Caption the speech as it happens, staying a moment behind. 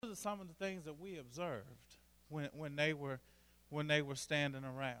some of the things that we observed when they were standing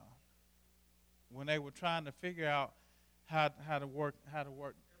around, when they were trying to figure out how to work.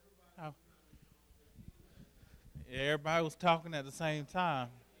 How, everybody was talking at the same time.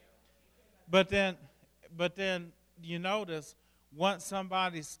 But then you notice once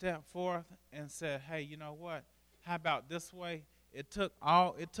somebody stepped forth and said, "Hey, you know what? How about this way?" It took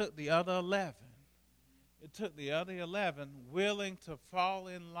the other 11. It took the other 11 willing to fall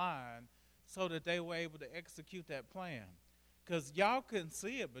in line so that they were able to execute that plan. Because y'all couldn't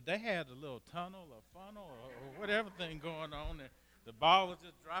see it, but they had a little tunnel or funnel or whatever thing going on there. The ball was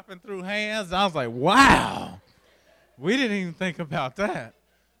just dropping through hands. I was like, wow, we didn't even think about that.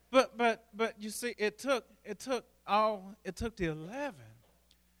 But you see, it took the 11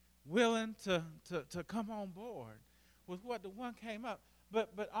 willing to come on board with what the one came up.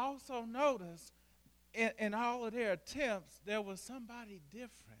 But also notice in all of their attempts, there was somebody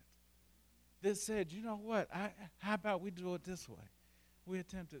different that said, you know what, how about we do it this way? We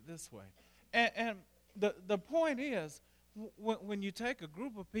attempt it this way. And the point is, when you take a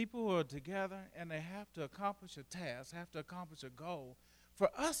group of people who are together and they have to accomplish a task, have to accomplish a goal, for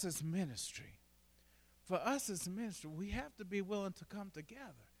us as ministry, we have to be willing to come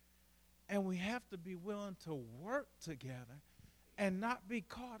together. And we have to be willing to work together and not be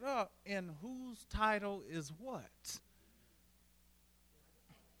caught up in whose title is what.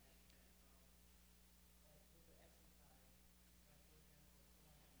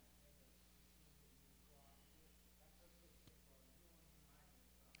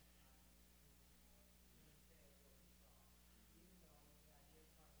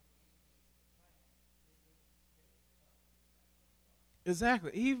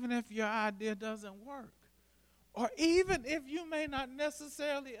 Exactly. Even if your idea doesn't work. Or even if you may not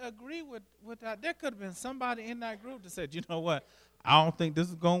necessarily agree with that. There could have been somebody in that group that said, you know what, I don't think this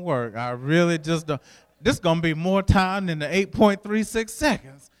is going to work. I really just don't. This is going to be more time than the 8.36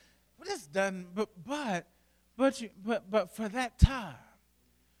 seconds. But this doesn't, but for that time,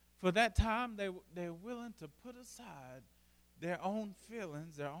 they're willing to put aside their own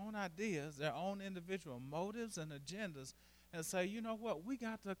feelings, their own ideas, their own individual motives and agendas, and say, you know what, we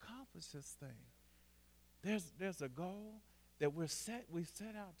got to accomplish this thing. There's a goal that we set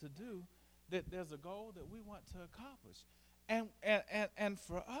out to do, that there's a goal that we want to accomplish. And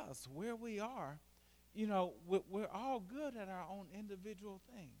for us, where we are, you know, we're all good at our own individual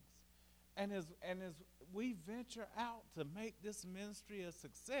things. And as we venture out to make this ministry a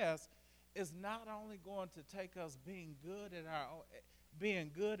success, it's not only going to take us being good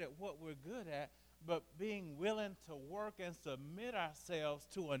at what we're good at, but being willing to work and submit ourselves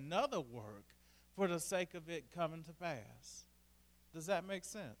to another work for the sake of it coming to pass. Does that make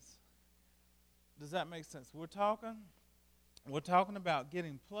sense? We're talking about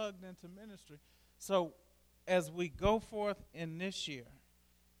getting plugged into ministry. So as we go forth in this year,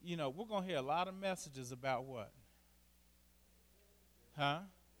 you know, we're going to hear a lot of messages about what?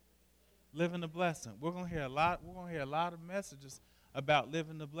 Living the blessing. We're going to hear a lot of messages about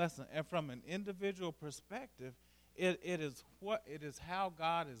living the blessing. And from an individual perspective, it is how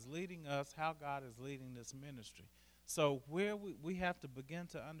God is leading us, how God is leading this ministry. So where we have to begin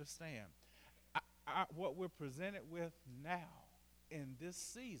to understand what we're presented with now in this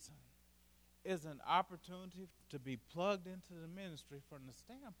season is an opportunity to be plugged into the ministry from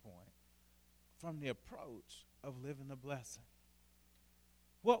the approach of living the blessing.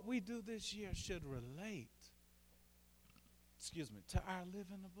 What we do this year should relate, to our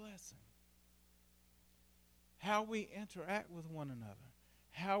living the blessing. How we interact with one another,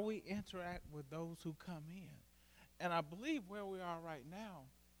 how we interact with those who come in. And I believe where we are right now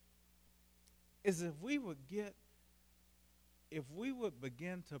is if we would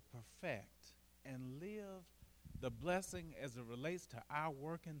begin to perfect and live the blessing as it relates to our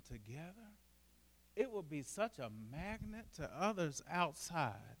working together, it would be such a magnet to others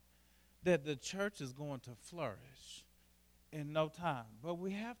outside that the church is going to flourish in no time. But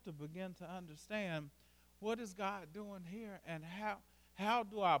we have to begin to understand, what is God doing here, and how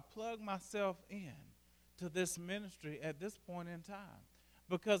do I plug myself in to this ministry at this point in time?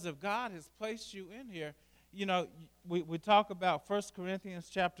 Because if God has placed you in here, you know, we talk about 1 Corinthians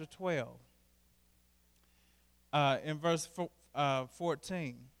chapter 12 in verse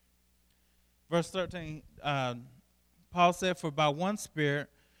 14. Verse 13, Paul said, "For by one Spirit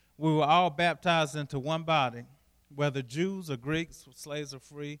we were all baptized into one body, whether Jews or Greeks, slaves or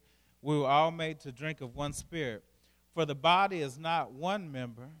free, we were all made to drink of one Spirit. For the body is not one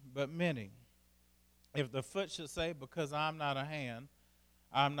member, but many. If the foot should say, because I'm not a hand,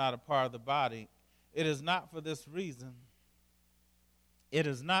 I'm not a part of the body, it is not for this reason It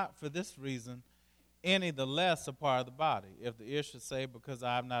is not for this reason any the less a part of the body. If the ear should say, because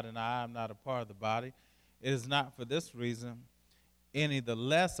I am not an eye, I am not a part of the body, it is not for this reason any the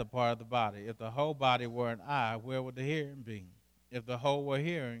less a part of the body. If the whole body were an eye, where would the hearing be? If the whole were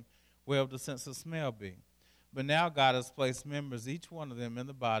hearing, where would the sense of smell be? But now God has placed members, each one of them, in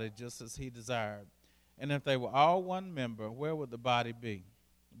the body just as he desired. And if they were all one member, where would the body be?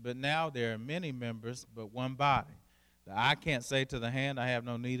 But now there are many members, but one body. The eye can't say to the hand, I have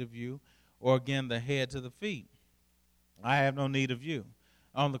no need of you, or again the head to the feet, I have no need of you.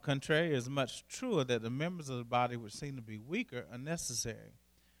 On the contrary, it is much truer that the members of the body which seem to be weaker are necessary.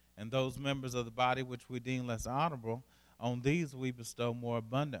 And those members of the body which we deem less honorable, on these we bestow more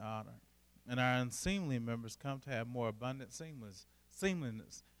abundant honor. And our unseemly members come to have more abundant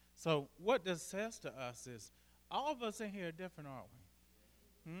seemliness. So what this says to us is, all of us in here are different, aren't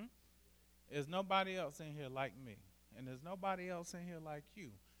we? There's nobody else in here like me. And there's nobody else in here like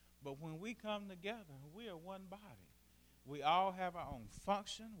you. But when we come together, we are one body. We all have our own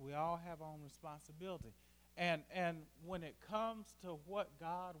function. We all have our own responsibility. And when it comes to what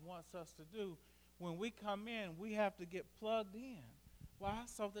God wants us to do, when we come in, we have to get plugged in. Why?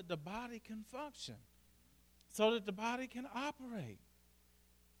 So that the body can function. So that the body can operate.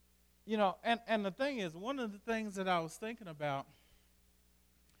 You know, and the thing is, one of the things that I was thinking about,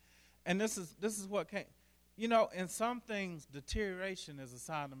 and this is what came, you know, in some things, deterioration is a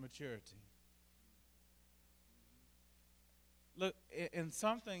sign of maturity. Look, in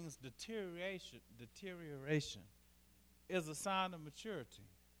some things, deterioration is a sign of maturity.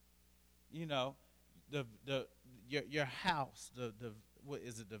 You know, your house, what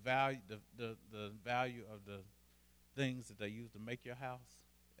is it? The value of the things that they use to make your house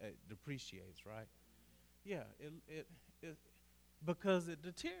depreciates, right? Yeah, it because it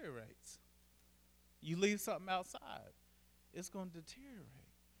deteriorates. You leave something outside, it's going to deteriorate.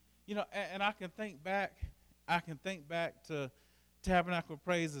 You know, and I can think back to Tabernacle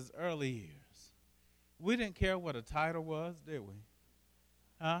Praise's early years. We didn't care what a title was, did we?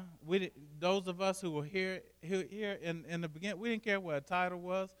 Huh? Those of us who were here in the beginning, we didn't care what a title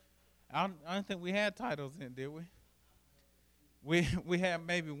was. I don't think we had titles then, did we? We had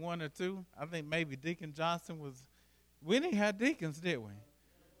maybe one or two. I think maybe Deacon Johnson was. We didn't have deacons, did we?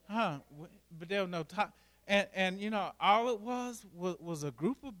 Huh? But there was no title. And you know, all it was a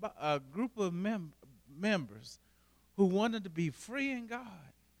group of members who wanted to be free in God.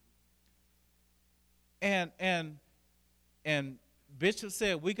 And Bishop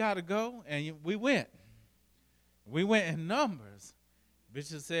said, we got to go, and we went. We went in numbers.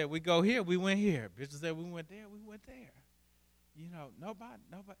 Bishop said, we go here, we went here. Bishop said, we went there, we went there. You know, nobody.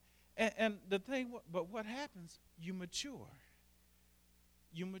 And the thing, but what happens? You mature.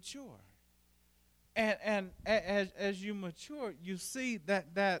 You mature. And as you mature, you see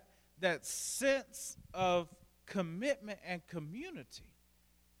that sense of commitment and community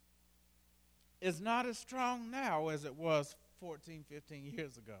is not as strong now as it was 14, 15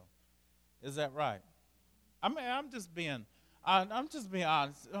 years ago. Is that right? I mean, I'm just being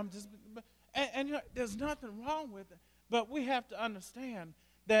honest. And you know, there's nothing wrong with it. But we have to understand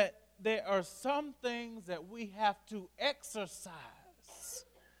that there are some things that we have to exercise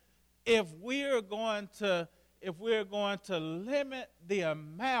if we're going to limit the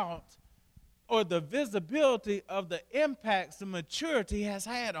amount or the visibility of the impacts the maturity has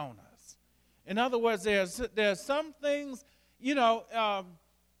had on us. In other words, there's some things, you know,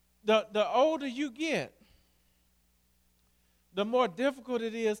 the older you get, the more difficult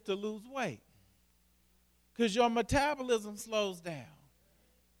it is to lose weight because your metabolism slows down.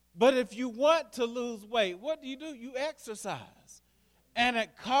 But if you want to lose weight, what do? You exercise. And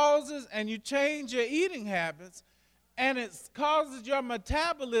it causes, and you change your eating habits, and it causes your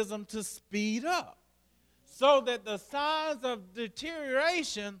metabolism to speed up so that the signs of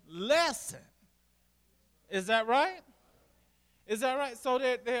deterioration lessen. Is that right? Is that right? So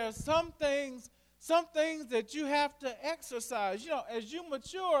that there are some things that you have to exercise. You know, as you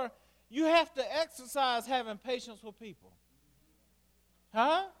mature, you have to exercise having patience with people.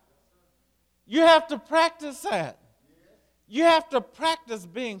 Huh? You have to practice that. You have to practice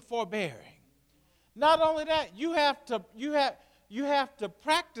being forbearing. Not only that, you have to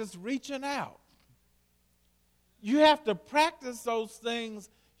practice reaching out. You have to practice those things.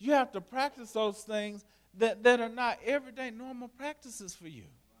 You have to practice those things that are not everyday normal practices for you.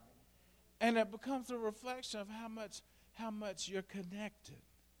 And it becomes a reflection of how much you're connected.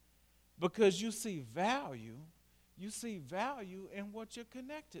 Because you see value in what you're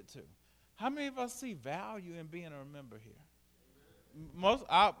connected to. How many of us see value in being a member here?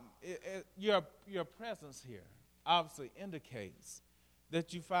 Your presence here obviously indicates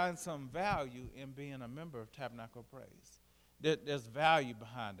that you find some value in being a member of Tabernacle of Praise. There's value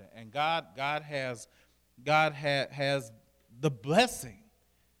behind it. And God has the blessing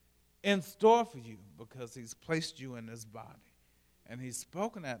in store for you because he's placed you in this body. And he's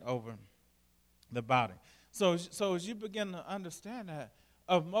spoken that over the body. So as you begin to understand that,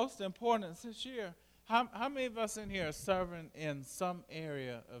 of most importance this year, how many of us in here are serving in some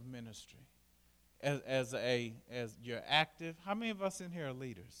area of ministry? As you're active, how many of us in here are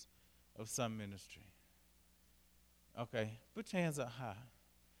leaders of some ministry? Okay, put your hands up high.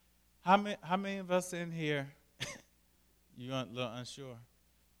 How many of us in here, you're a little unsure?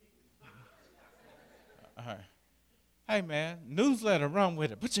 All right. Hey, man, newsletter, run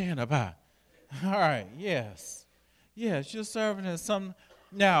with it. Put your hand up high. All right, yes. Yes, you're serving in some.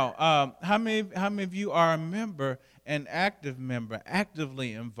 Now, how many of you are a member, an active member,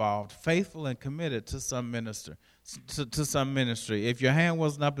 actively involved, faithful and committed to some minister, to some ministry? If your hand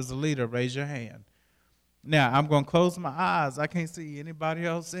wasn't up as a leader, raise your hand. Now, I'm going to close my eyes. I can't see anybody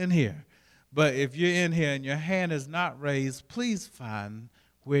else in here. But if you're in here and your hand is not raised, please find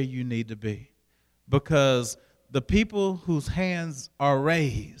where you need to be. Because the people whose hands are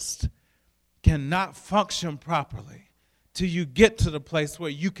raised cannot function properly till you get to the place where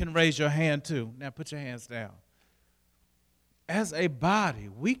you can raise your hand too. Now put your hands down. As a body,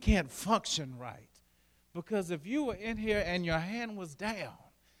 we can't function right. Because if you were in here and your hand was down,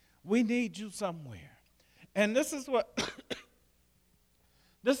 we need you somewhere. And this is what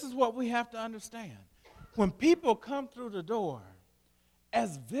we have to understand. When people come through the door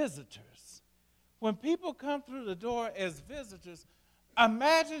as visitors,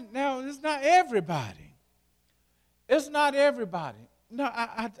 imagine, now it's not everybody. It's not everybody. No,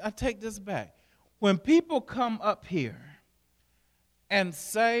 I take this back. When people come up here and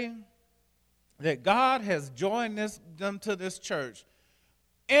say that God has joined them to this church,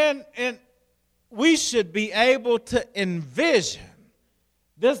 and we should be able to envision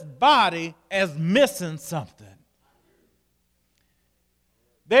this body as missing something.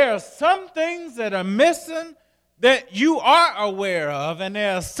 There are some things that are missing that you are aware of, and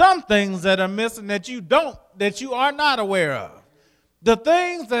there are some things that are missing that you are not aware of. The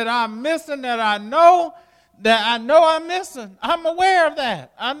things that I'm missing that I know I'm missing, I'm aware of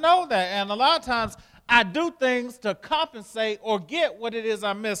that. I know that. And a lot of times I do things to compensate or get what it is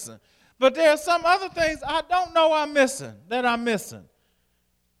I'm missing. But there are some other things I don't know I'm missing,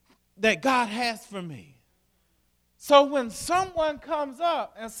 that God has for me. So when someone comes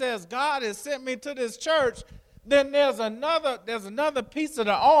up and says, God has sent me to this church, then there's another piece of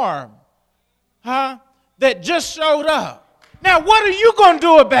the arm, that just showed up. Now, what are you going to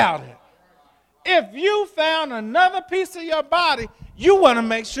do about it? If you found another piece of your body, you want to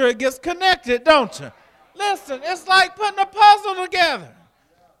make sure it gets connected, don't you? Listen, it's like putting a puzzle together.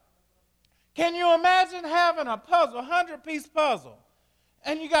 Can you imagine having a puzzle, 100-piece puzzle,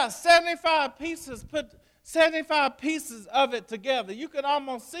 and you got 75 pieces, put 75 pieces of it together? You can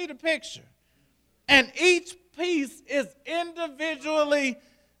almost see the picture. And each piece is individually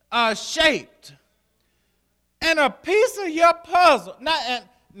shaped. And a piece of your puzzle,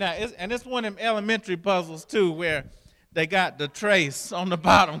 and it's one of them elementary puzzles too, where they got the trace on the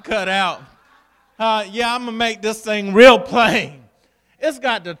bottom cut out. I'm going to make this thing real plain. It's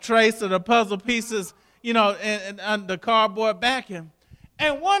got the trace of the puzzle pieces, and the cardboard backing.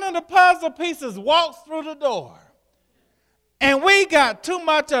 And one of the puzzle pieces walks through the door. And we got too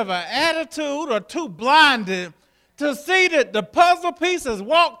much of an attitude or too blinded to see that the puzzle pieces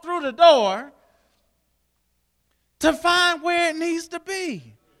walk through the door to find where it needs to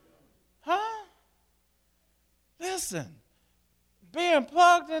be. Listen, being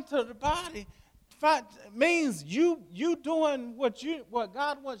plugged into the body means you doing what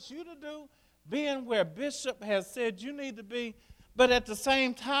God wants you to do, being where Bishop has said you need to be, but at the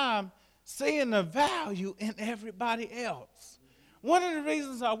same time, seeing the value in everybody else. One of the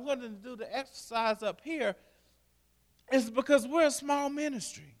reasons I wanted to do the exercise up here is because we're a small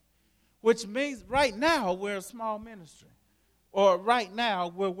ministry, which means right now we're a small ministry. Or right now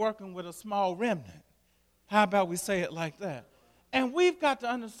we're working with a small remnant. How about we say it like that? And we've got to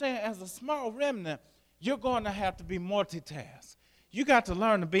understand, as a small remnant, you're going to have to be multitask. You got to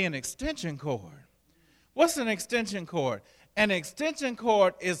learn to be an extension cord. What's an extension cord? An extension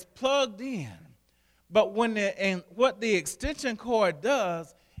cord is plugged in. But what the extension cord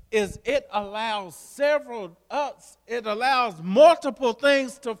does is it allows multiple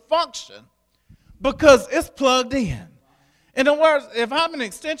things to function because it's plugged in. In other words, if I'm an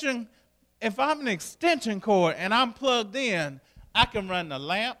extension cord and I'm plugged in, I can run the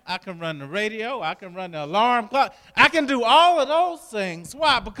lamp. I can run the radio. I can run the alarm clock. I can do all of those things.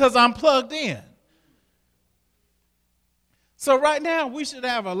 Why? Because I'm plugged in. So right now, we should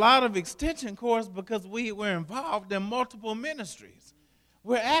have a lot of extension cords because we're involved in multiple ministries.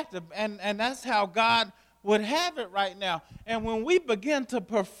 We're active, and that's how God would have it right now. And when we begin to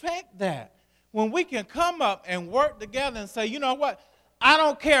perfect that, when we can come up and work together and say, you know what, I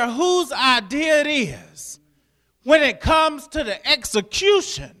don't care whose idea it is, when it comes to the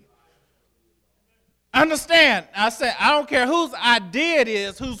execution, understand, I say, I don't care whose idea it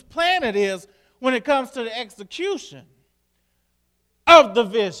is, whose plan it is, when it comes to the execution of the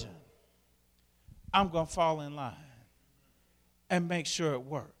vision, I'm going to fall in line and make sure it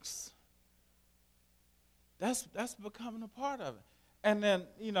works. That's becoming a part of it. And then,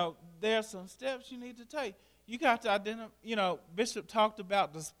 there's some steps you need to take. You got to identify, Bishop talked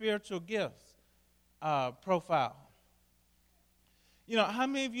about the spiritual gifts profile. How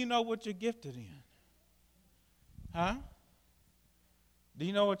many of you know what you're gifted in? Huh? Do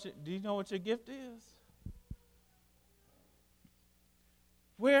you know what your gift is?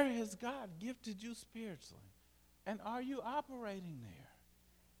 Where has God gifted you spiritually? And are you operating there?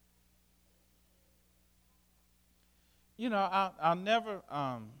 I'll never,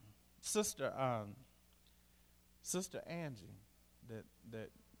 Sister Angie, that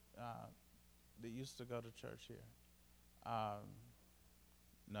used to go to church here. That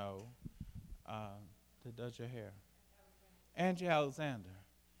does your hair. Angie Alexander.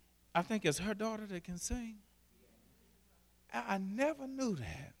 I think it's her daughter that can sing. I never knew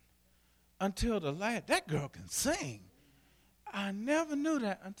that until that girl can sing. I never knew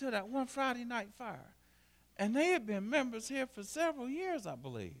that until that one Friday night fire. And they had been members here for several years, I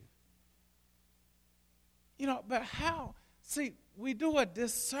believe. But how? See, we do a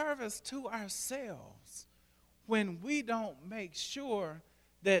disservice to ourselves when we don't make sure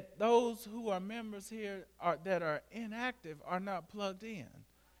that those who are members here that are inactive are not plugged in.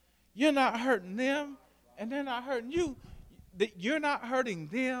 You're not hurting them, and they're not hurting you. You're not hurting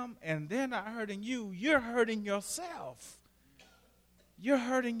them, and they're not hurting you. You're hurting yourself. You're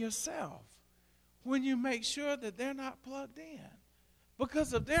hurting yourself when you make sure that they're not plugged in.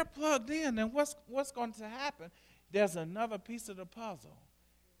 Because if they're plugged in, then what's going to happen? There's another piece of the puzzle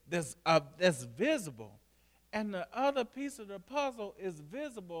that's visible. And the other piece of the puzzle is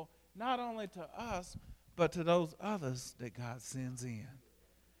visible not only to us, but to those others that God sends in.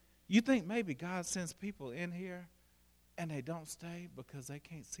 You think maybe God sends people in here and they don't stay because they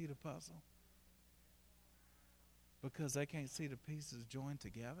can't see the puzzle? Because they can't see the pieces joined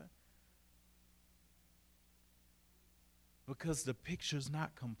together? Because the picture's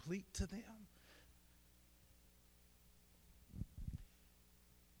not complete to them?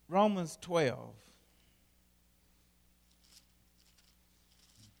 Romans 12.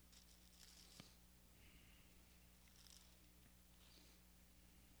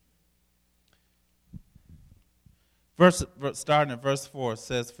 Starting at verse 4, it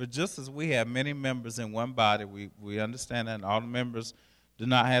says, "For just as we have many members in one body," we understand that all the members do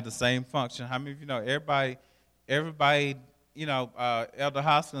not have the same function. How many of you know everybody, Elder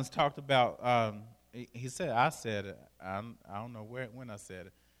Hoskins talked about, he said, I said it, I don't know when I said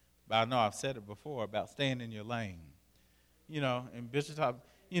it, but I know I've said it before about staying in your lane. And Bishop, I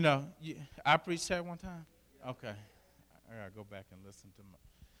preached that one time? Okay. I got to go back and listen to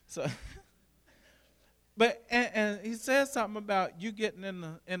so... But and he says something about you getting in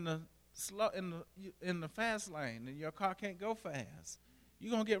the fast lane and your car can't go fast.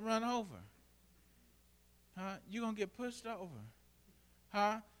 You're gonna get run over. Huh? You're gonna get pushed over.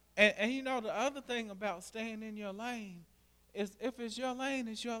 Huh? And the other thing about staying in your lane is if it's your lane,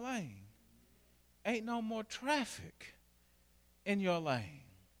 it's your lane. Ain't no more traffic in your lane.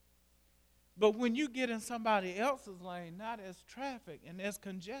 But when you get in somebody else's lane, now there's traffic and there's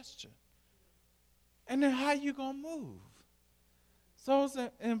congestion. And then how you going to move? So it's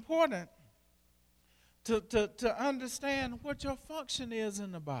important to understand what your function is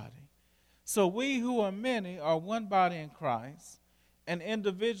in the body. So we who are many are one body in Christ and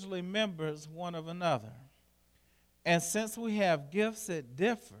individually members one of another. And since we have gifts that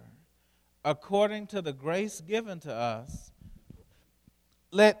differ according to the grace given to us,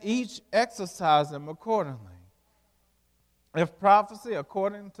 let each exercise them accordingly. If prophecy,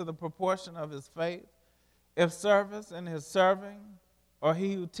 according to the proportion of his faith. If service, in his serving. Or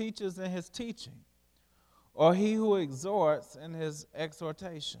he who teaches, in his teaching. Or he who exhorts, in his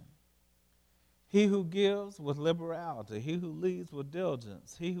exhortation. He who gives with liberality. He who leads with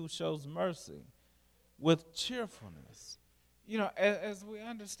diligence. He who shows mercy with cheerfulness. as we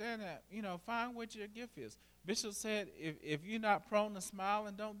understand that, find what your gift is. Bishop said, if you're not prone to smile,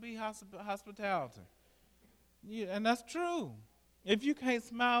 and don't be hospitality. And that's true. If you can't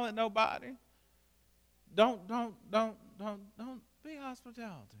smile at nobody, don't be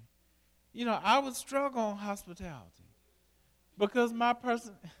hospitality. I would struggle on hospitality because my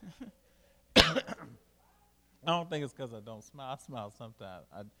person. I don't think it's because I don't smile. I smile sometimes.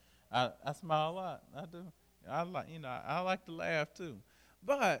 I smile a lot. I do. I like to laugh too.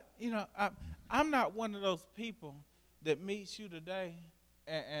 But I'm not one of those people that meets you today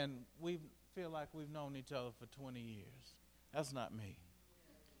and we feel like we've known each other for 20 years. That's not me.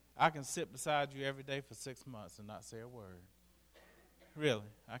 I can sit beside you every day for 6 months and not say a word. Really,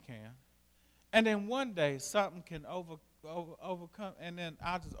 I can. And then one day something can overcome, and then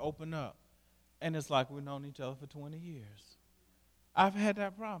I'll just open up. And it's like we've known each other for 20 years. I've had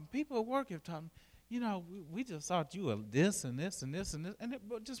that problem. People at work have told me, we just thought you were this and this and this and this.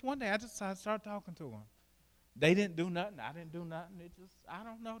 But just one day I just started talking to them. They didn't do nothing. I didn't do nothing. I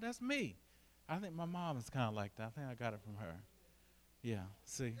don't know. That's me. I think my mom is kind of like that. I think I got it from her. Yeah,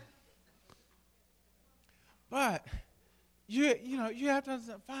 see. But you have to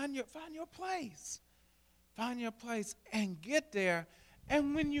find your place. Find your place and get there.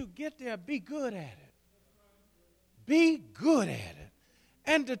 And when you get there, be good at it. Be good at it.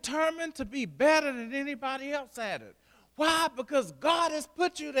 And determined to be better than anybody else at it. Why? Because God has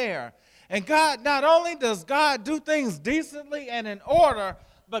put you there. And God, not only does God do things decently and in order,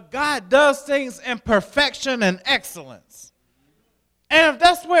 but God does things in perfection and excellence. And if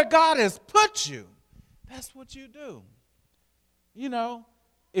that's where God has put you, that's what you do.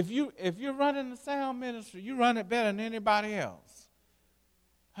 If you're running the sound ministry, you run it better than anybody else.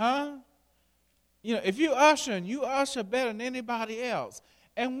 Huh? If you usher better than anybody else.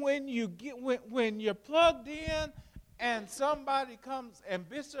 And when you're plugged in and somebody comes and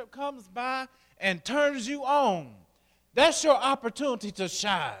Bishop comes by and turns you on, that's your opportunity to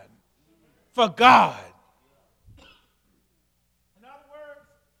shine for God. In other words,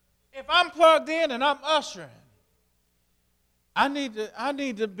 if I'm plugged in and I'm ushering, I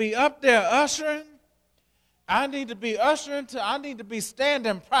need to be up there ushering. I need to be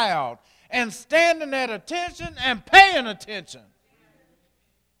standing proud and standing at attention and paying attention.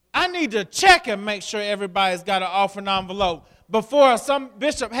 I need to check and make sure everybody's got an offering envelope before some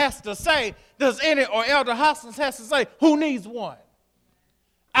bishop has to say, or Elder Hoskins has to say, who needs one?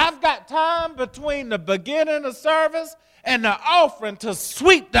 I've got time between the beginning of service and the offering to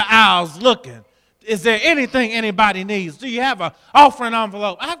sweep the aisles looking. Is there anything anybody needs? Do you have an offering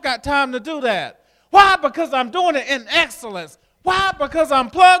envelope? I've got time to do that. Why? Because I'm doing it in excellence. Why? Because I'm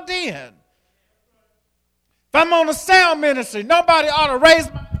plugged in. If I'm on a sound ministry, nobody ought to raise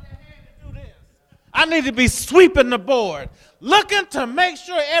my hand and do this. I need to be sweeping the board, looking to make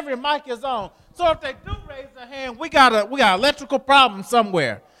sure every mic is on. So if they do raise their hand, we got an electrical problem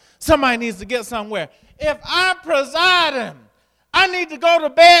somewhere. Somebody needs to get somewhere. If I'm presiding, I need to go to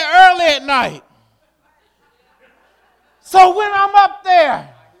bed early at night. So when I'm up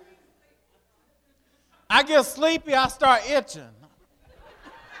there, I get sleepy, I start itching.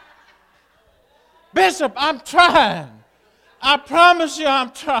 Bishop, I'm trying. I promise you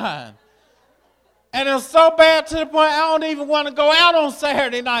I'm trying. And it's so bad to the point I don't even want to go out on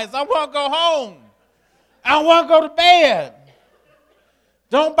Saturday nights. I want to go home. I want to go to bed.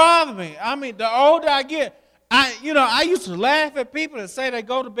 Don't bother me. I mean, the older I get, I used to laugh at people that say they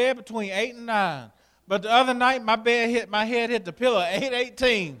go to bed between 8 and 9. But the other night, my head hit the pillow at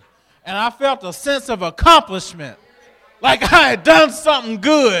 8:18. And I felt a sense of accomplishment. Like I had done something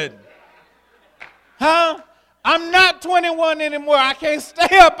good. Huh? I'm not 21 anymore. I can't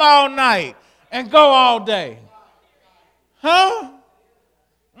stay up all night and go all day. Huh?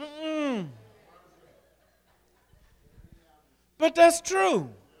 Mm-mm. But that's true.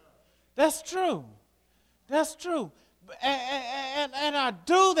 That's true. That's true. And I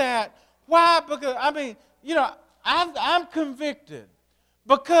do that. Why? Because, I'm convicted.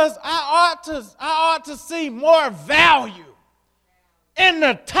 Because I ought to see more value in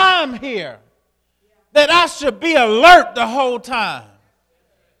the time here. That I should be alert the whole time.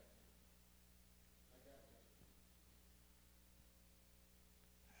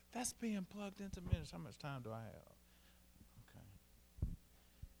 That's being plugged into ministry. How much time do I have?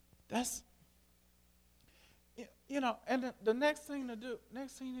 Okay. And the next thing you do,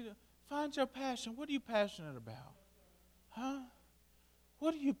 find your passion. What are you passionate about? Huh?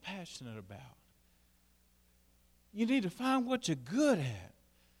 What are you passionate about? You need to find what you're good at.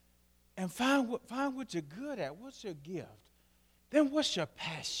 And find what you're good at. What's your gift? Then what's your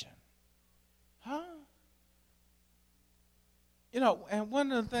passion? Huh? And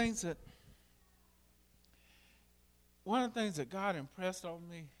one of the things that God impressed on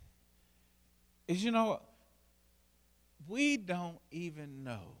me is, we don't even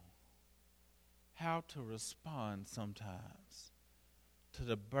know how to respond sometimes to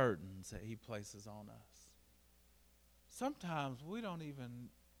the burdens that he places on us. Sometimes we don't even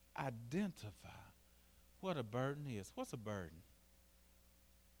identify what a burden is. What's a burden?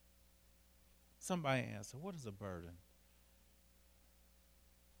 Somebody answer, what is a burden?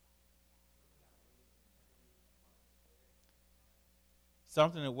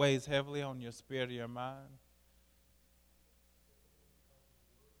 Something that weighs heavily on your spirit or your mind?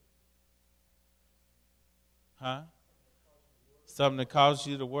 Huh? Something that causes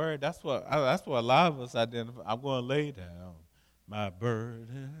you to worry. That's what a lot of us identify. I'm going to lay down my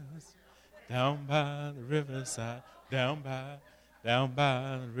burdens down by the riverside, down by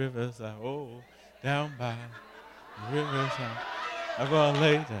the riverside. Oh, down by the riverside. I'm going to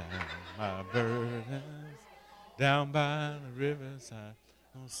lay down my burdens down by the riverside.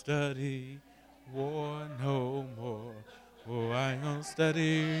 Don't study war no more. Oh, I ain't gonna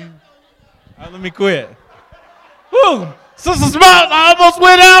study. Let me quit. Woo! Sister Smart, I almost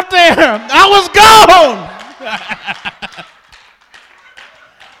went out there. I was gone.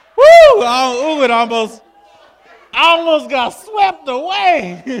 Woo! It almost got swept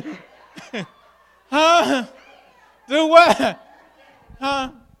away. Huh? Do what?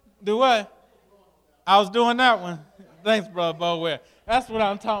 Huh? Do what? I was doing that one. Thanks, Brother Bowell. That's what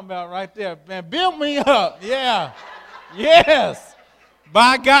I'm talking about right there. Man, build me up. Yeah. Yes. But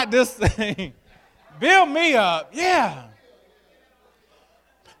I got this thing. Build me up. Yeah.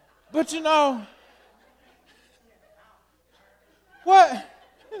 But what?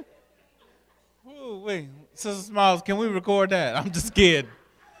 Ooh, wait. Sister Smiles, can we record that? I'm just kidding.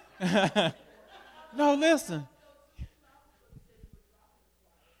 No, listen.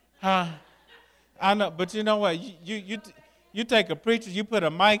 Huh? I know, but you know what? You take a preacher, you put a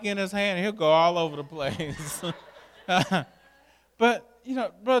mic in his hand, and he'll go all over the place.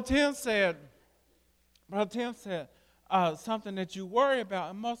 But Brother Tim said something that you worry about,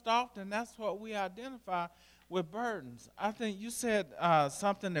 and most often that's what we identify with burdens. I think you said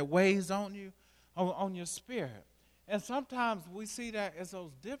something that weighs on you, on your spirit, and sometimes we see that as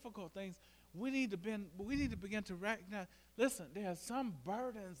those difficult things. We need to begin to recognize. Listen, there are some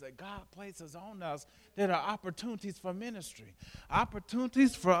burdens that God places on us that are opportunities for ministry,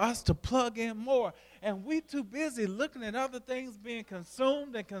 opportunities for us to plug in more. And we too busy looking at other things, being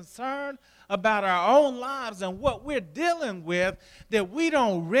consumed and concerned about our own lives and what we're dealing with, that we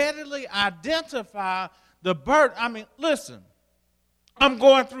don't readily identify the burden. I mean, listen, I'm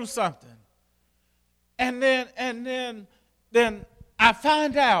going through something. And then I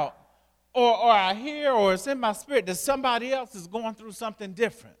find out, or I hear, or it's in my spirit that somebody else is going through something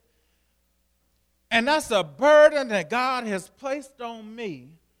different. And that's a burden that God has placed on me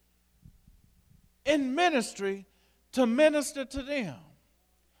in ministry to minister to them.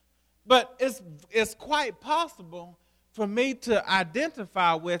 But it's quite possible for me to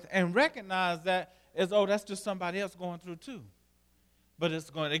identify with and recognize that as, that's just somebody else going through too. But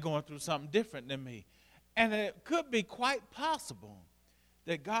they're going through something different than me. And it could be quite possible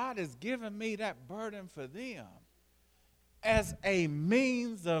that God has given me that burden for them as a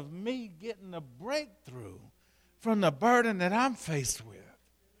means of me getting a breakthrough from the burden that I'm faced with.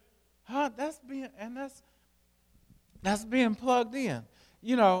 That's being plugged in.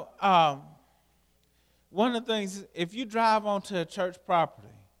 One of the things, if you drive onto a church property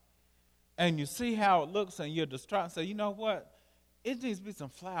and you see how it looks and you're distraught and say, you know what, it needs to be some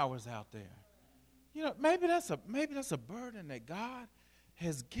flowers out there. Maybe that's a burden that God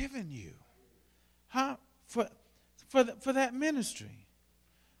has given you, for that ministry.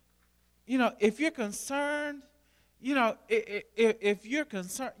 If you're concerned, if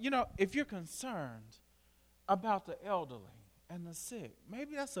you're concerned about the elderly and the sick,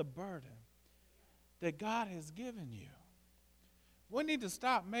 maybe that's a burden that God has given you. We need to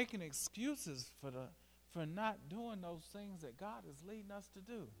stop making excuses for not doing those things that God is leading us to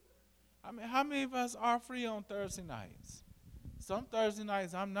do. I mean, how many of us are free on Thursday nights? Some Thursday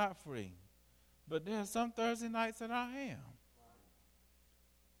nights I'm not free, but there are some Thursday nights that I am.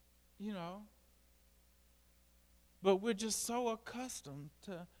 But we're just so accustomed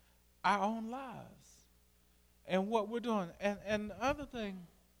to our own lives and what we're doing. And the other thing,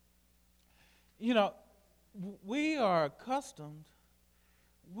 we are accustomed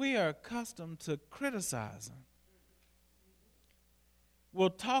to criticizing.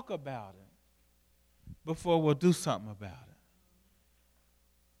 We'll talk about it before we'll do something about it.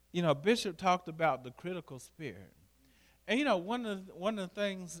 Bishop talked about the critical spirit. And you know, one of the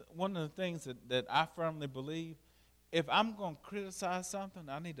things that I firmly believe, if I'm going to criticize something,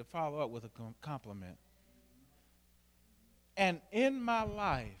 I need to follow up with a compliment. And in my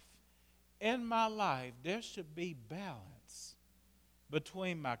life, there should be balance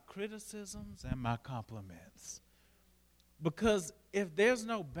between my criticisms and my compliments. Because if there's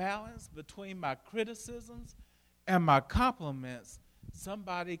no balance between my criticisms and my compliments,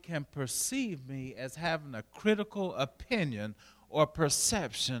 somebody can perceive me as having a critical opinion or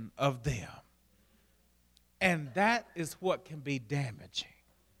perception of them. And that is what can be damaging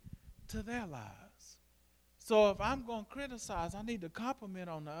to their lives. So if I'm going to criticize, I need to compliment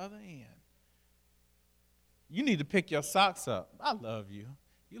on the other end. You need to pick your socks up. I love you.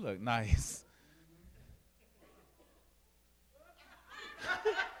 You look nice.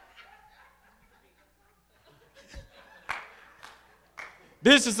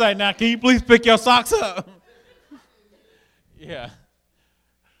 This is like, now, can you please pick your socks up? Yeah.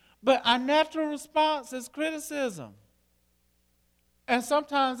 But our natural response is criticism. And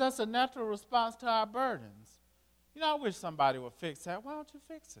sometimes that's a natural response to our burdens. You know, I wish somebody would fix that. Why don't you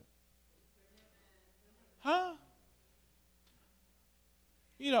fix it? Huh?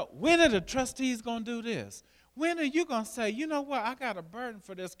 You know, when are the trustees going to do this? When are you going to say, you know what, I got a burden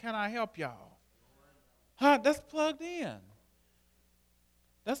for this. Can I help y'all? Huh? That's plugged in.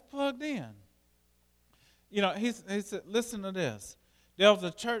 That's plugged in. You know, he said, listen to this. There was a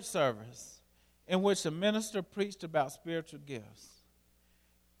church service in which a minister preached about spiritual gifts.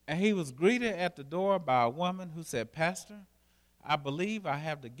 And he was greeted at the door by a woman who said, Pastor, I believe I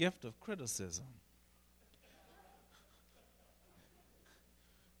have the gift of criticism.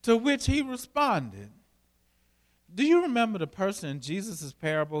 To which he responded, do you remember the person in Jesus'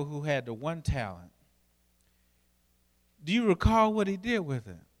 parable who had the one talent? Do you recall what he did with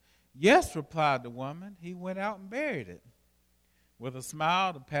it? Yes, replied the woman. He went out and buried it. With a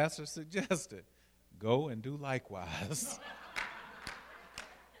smile, the pastor suggested, go and do likewise.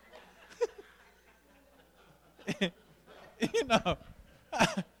 You know,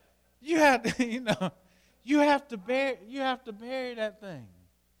 you have to bury that thing.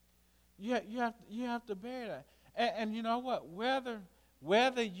 You have to bury that. And you know what?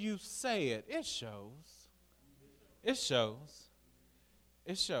 Whether you say it, it shows. It shows.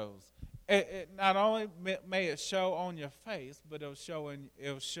 It shows. It not only may it show on your face, but it'll show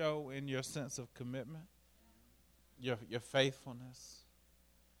in your sense of commitment, your faithfulness.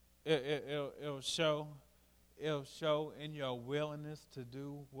 It'll show in your willingness to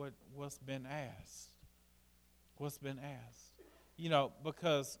do what's been asked. What's been asked. You know,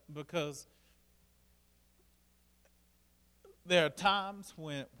 because there are times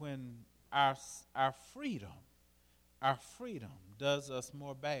when our freedom does us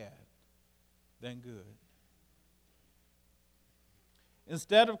more bad than good.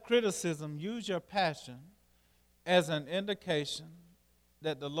 Instead of criticism, use your passion as an indication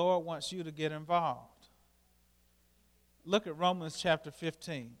that the Lord wants you to get involved. Look at Romans chapter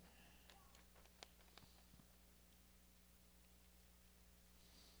 15.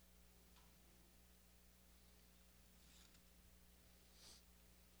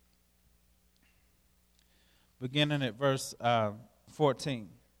 Beginning at verse 14.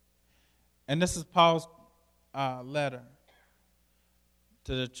 And this is Paul's letter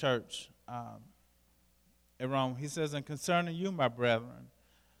to the church in Rome. He says, and concerning you, my brethren,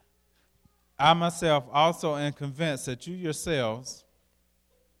 I myself also am convinced that you yourselves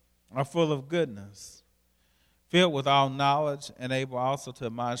are full of goodness, filled with all knowledge, and able also to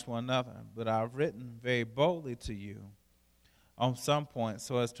admonish one another. But I've written very boldly to you on some points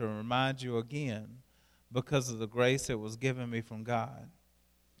so as to remind you again, because of the grace that was given me from God,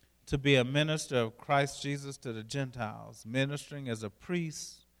 to be a minister of Christ Jesus to the Gentiles, ministering as a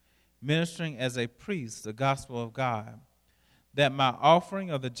priest the gospel of God, that my offering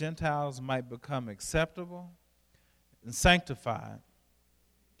of the Gentiles might become acceptable and sanctified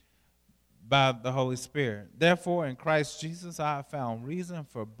by the Holy Spirit. Therefore, in Christ Jesus, I have found reason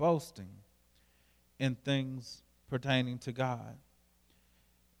for boasting in things pertaining to God.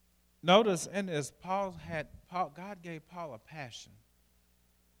 Notice in this, God gave Paul a passion.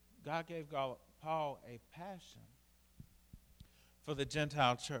 God gave Paul a passion for the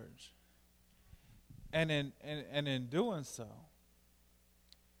Gentile church. And in doing so,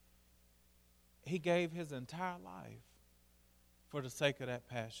 he gave his entire life for the sake of that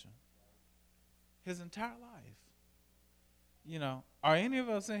passion. His entire life. You know, are any of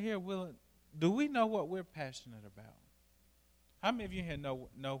us in here willing? Do we know what we're passionate about? How many of you here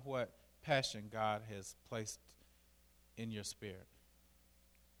know what passion God has placed in your spirit?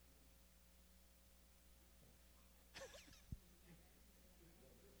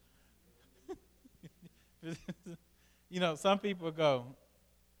 You know, some people go,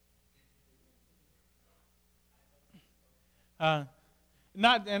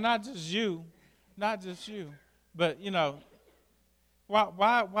 not just you, but you know,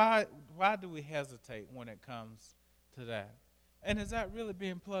 why do we hesitate when it comes to that? And is that really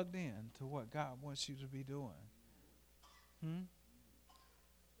being plugged in to what God wants you to be doing?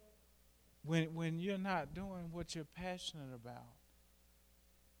 When you're not doing what you're passionate about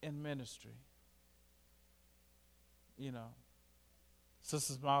in ministry, you know.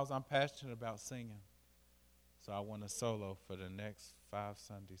 Sister Smiles, I'm passionate about singing, so I want a solo for the next 5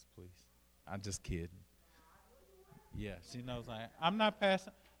 Sundays, please. I'm just kidding. Yeah, she knows I'm not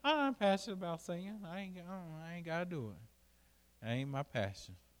passionate. I'm passionate about singing. I ain't gotta do it. That ain't my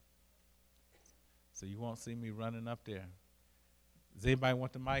passion. So you won't see me running up there. Does anybody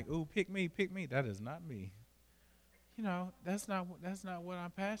want the mic? Ooh, pick me. That is not me. You know, that's not what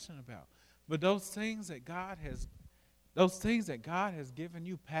I'm passionate about. But those things that God has given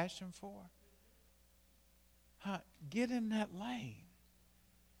you passion for, get in that lane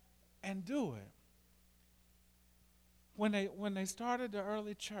and do it. When they started the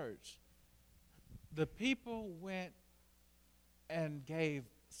early church, the people went and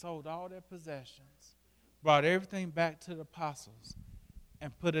sold all their possessions, brought everything back to the apostles,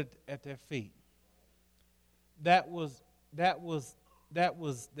 and put it at their feet. That was a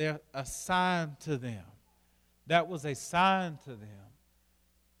sign to them. That was a sign to them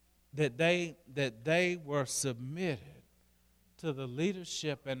that they were submitted to the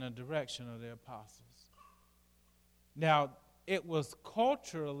leadership and the direction of their apostles. Now, it was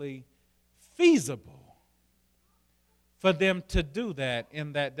culturally feasible for them to do that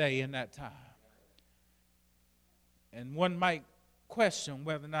in that day, in that time. And one might question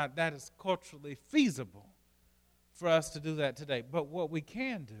whether or not that is culturally feasible for us to do that today. But what we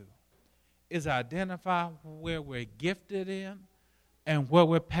can do is identify where we're gifted in and where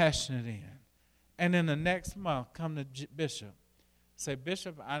we're passionate in. And in the next month, come to Bishop. Say,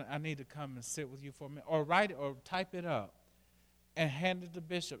 Bishop, I need to come and sit with you for a minute. Or write it or type it up and hand it to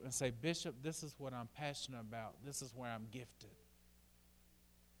Bishop and say, Bishop, this is what I'm passionate about. This is where I'm gifted.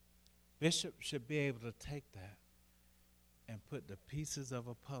 Bishop should be able to take that and put the pieces of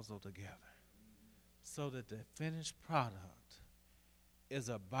a puzzle together so that the finished product is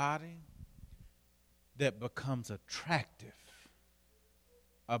a body that becomes attractive.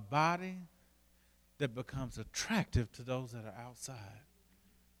 A body that becomes attractive to those that are outside.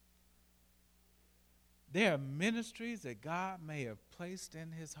 There are ministries that God may have placed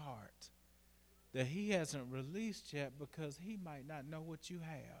in his heart that he hasn't released yet because he might not know what you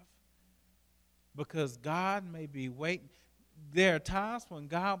have. Because God may be waiting. There are times when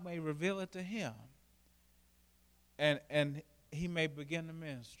God may reveal it to him. And he may begin the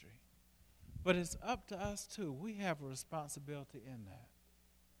ministry. But it's up to us too. We have a responsibility in that.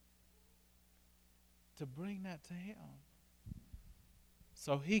 To bring that to him.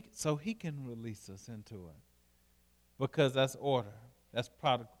 So he can release us into it. Because that's order. That's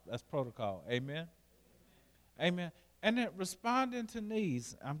protocol. Amen? Amen. And then responding to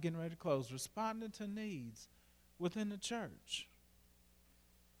needs. I'm getting ready to close. Responding to needs within the church.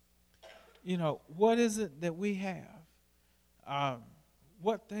 You know, what is it that we have?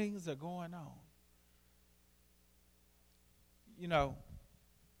 What things are going on? You know,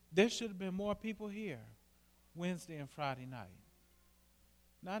 there should have been more people here Wednesday and Friday night.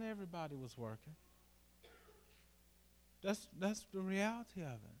 Not everybody was working. That's the reality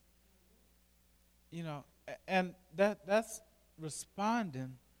of it. You know, and that's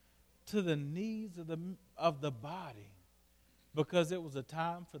responding to the needs of the body, because it was a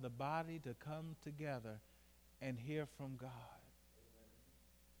time for the body to come together and hear from God.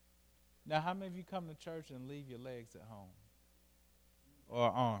 Now, how many of you come to church and leave your legs at home? Or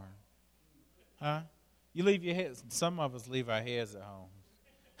arm? Huh? You leave your heads. Some of us leave our heads at home.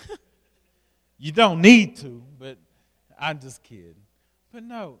 You don't need to, but I'm just kidding. But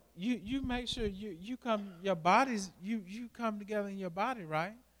no, you make sure you come, your bodies, you come together in your body,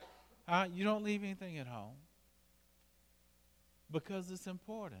 right? You don't leave anything at home. Because it's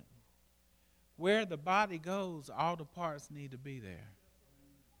important. Where the body goes, all the parts need to be there.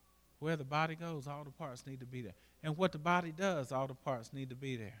 Where the body goes, all the parts need to be there. And what the body does, all the parts need to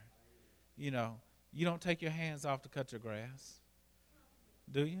be there. You know, you don't take your hands off to cut your grass.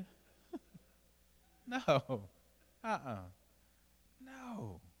 Do you? No. No.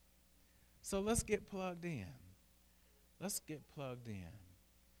 So let's get plugged in. Let's get plugged in.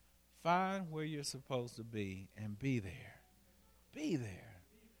 Find where you're supposed to be and be there. Be there.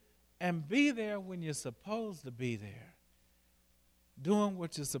 And be there when you're supposed to be there. Doing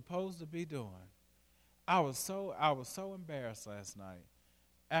what you're supposed to be doing. I was so embarrassed last night.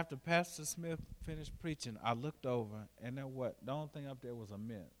 After Pastor Smith finished preaching, I looked over, and then what? The only thing up there was a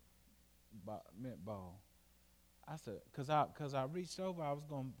mint ball. I said, cause I reached over, I was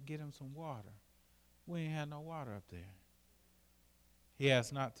gonna get him some water. We ain't had no water up there. He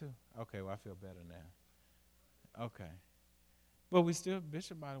asked not to. Okay, well I feel better now. Okay, but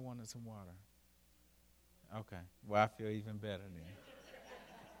Bishop might have wanted some water. Okay, well I feel even better now.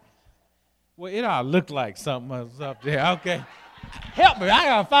 Well, it all looked like something was up there. Okay, help me, I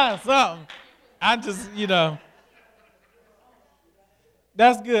gotta find something. I just,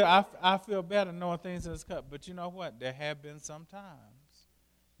 that's good. I feel better knowing things in this cup. But you know what? There have been some times,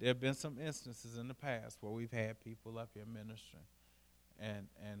 there have been some instances in the past where we've had people up here ministering, and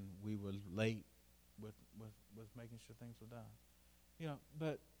we were late with making sure things were done.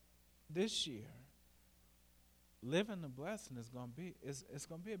 But this year, living the blessing is gonna be it's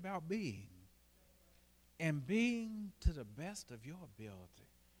gonna be about being. And being to the best of your ability,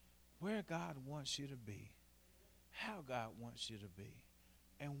 where God wants you to be, how God wants you to be,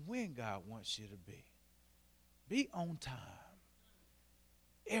 and when God wants you to be. Be on time,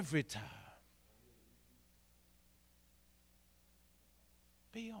 every time.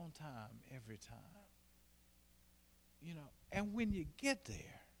 Be on time every time. And when you get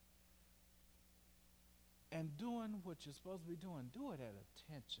there and doing what you're supposed to be doing, do it at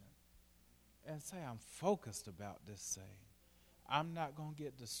attention. And say, I'm focused about this thing. I'm not going to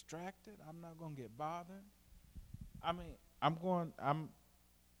get distracted. I'm not going to get bothered. I mean, I'm going to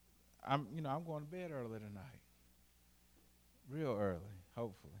bed early tonight. Real early,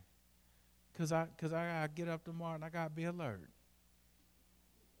 hopefully. Cause I got to get up tomorrow and I got to be alert.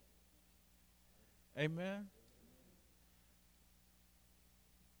 Amen.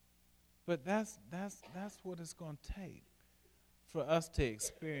 But that's what it's going to take for us to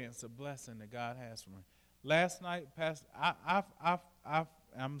experience the blessing that God has for me. Last night, Pastor, I'm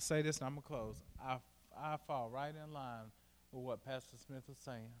going to say this and I'm going to close. I fall right in line with what Pastor Smith was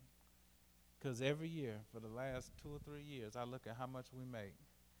saying. Because every year, for the last 2 or 3 years, I look at how much we make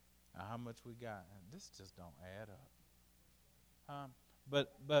and how much we got. And this just don't add up.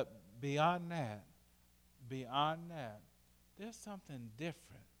 But beyond that, there's something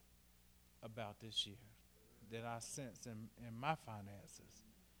different about this year that I sense in my finances.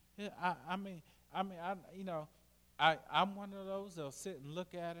 Yeah, I'm one of those that'll sit and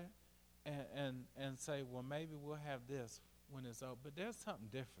look at it and say, well, maybe we'll have this when it's over. But there's something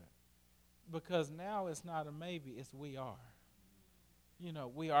different. Because now it's not a maybe, it's we are.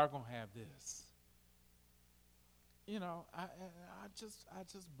 We are going to have this. I just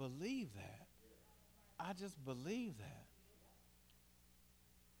believe that. I just believe that.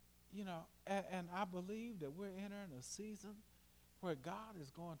 And I believe that we're entering a season where God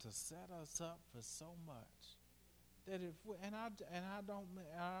is going to set us up for so much that I don't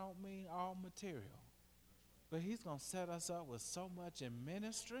mean all material, but He's going to set us up with so much in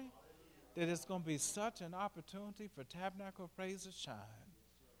ministry that it's going to be such an opportunity for Tabernacle of Praise to shine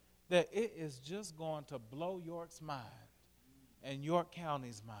that it is just going to blow York's mind and York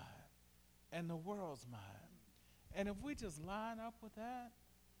County's mind and the world's mind. And if we just line up with that,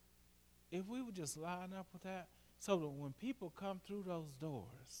 so that when people come through those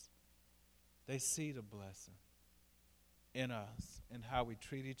doors, they see the blessing in us and how we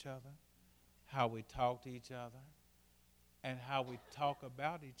treat each other, how we talk to each other, and how we talk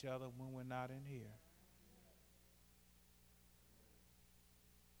about each other when we're not in here.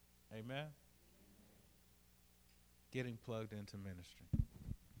 Amen? Getting plugged into ministry.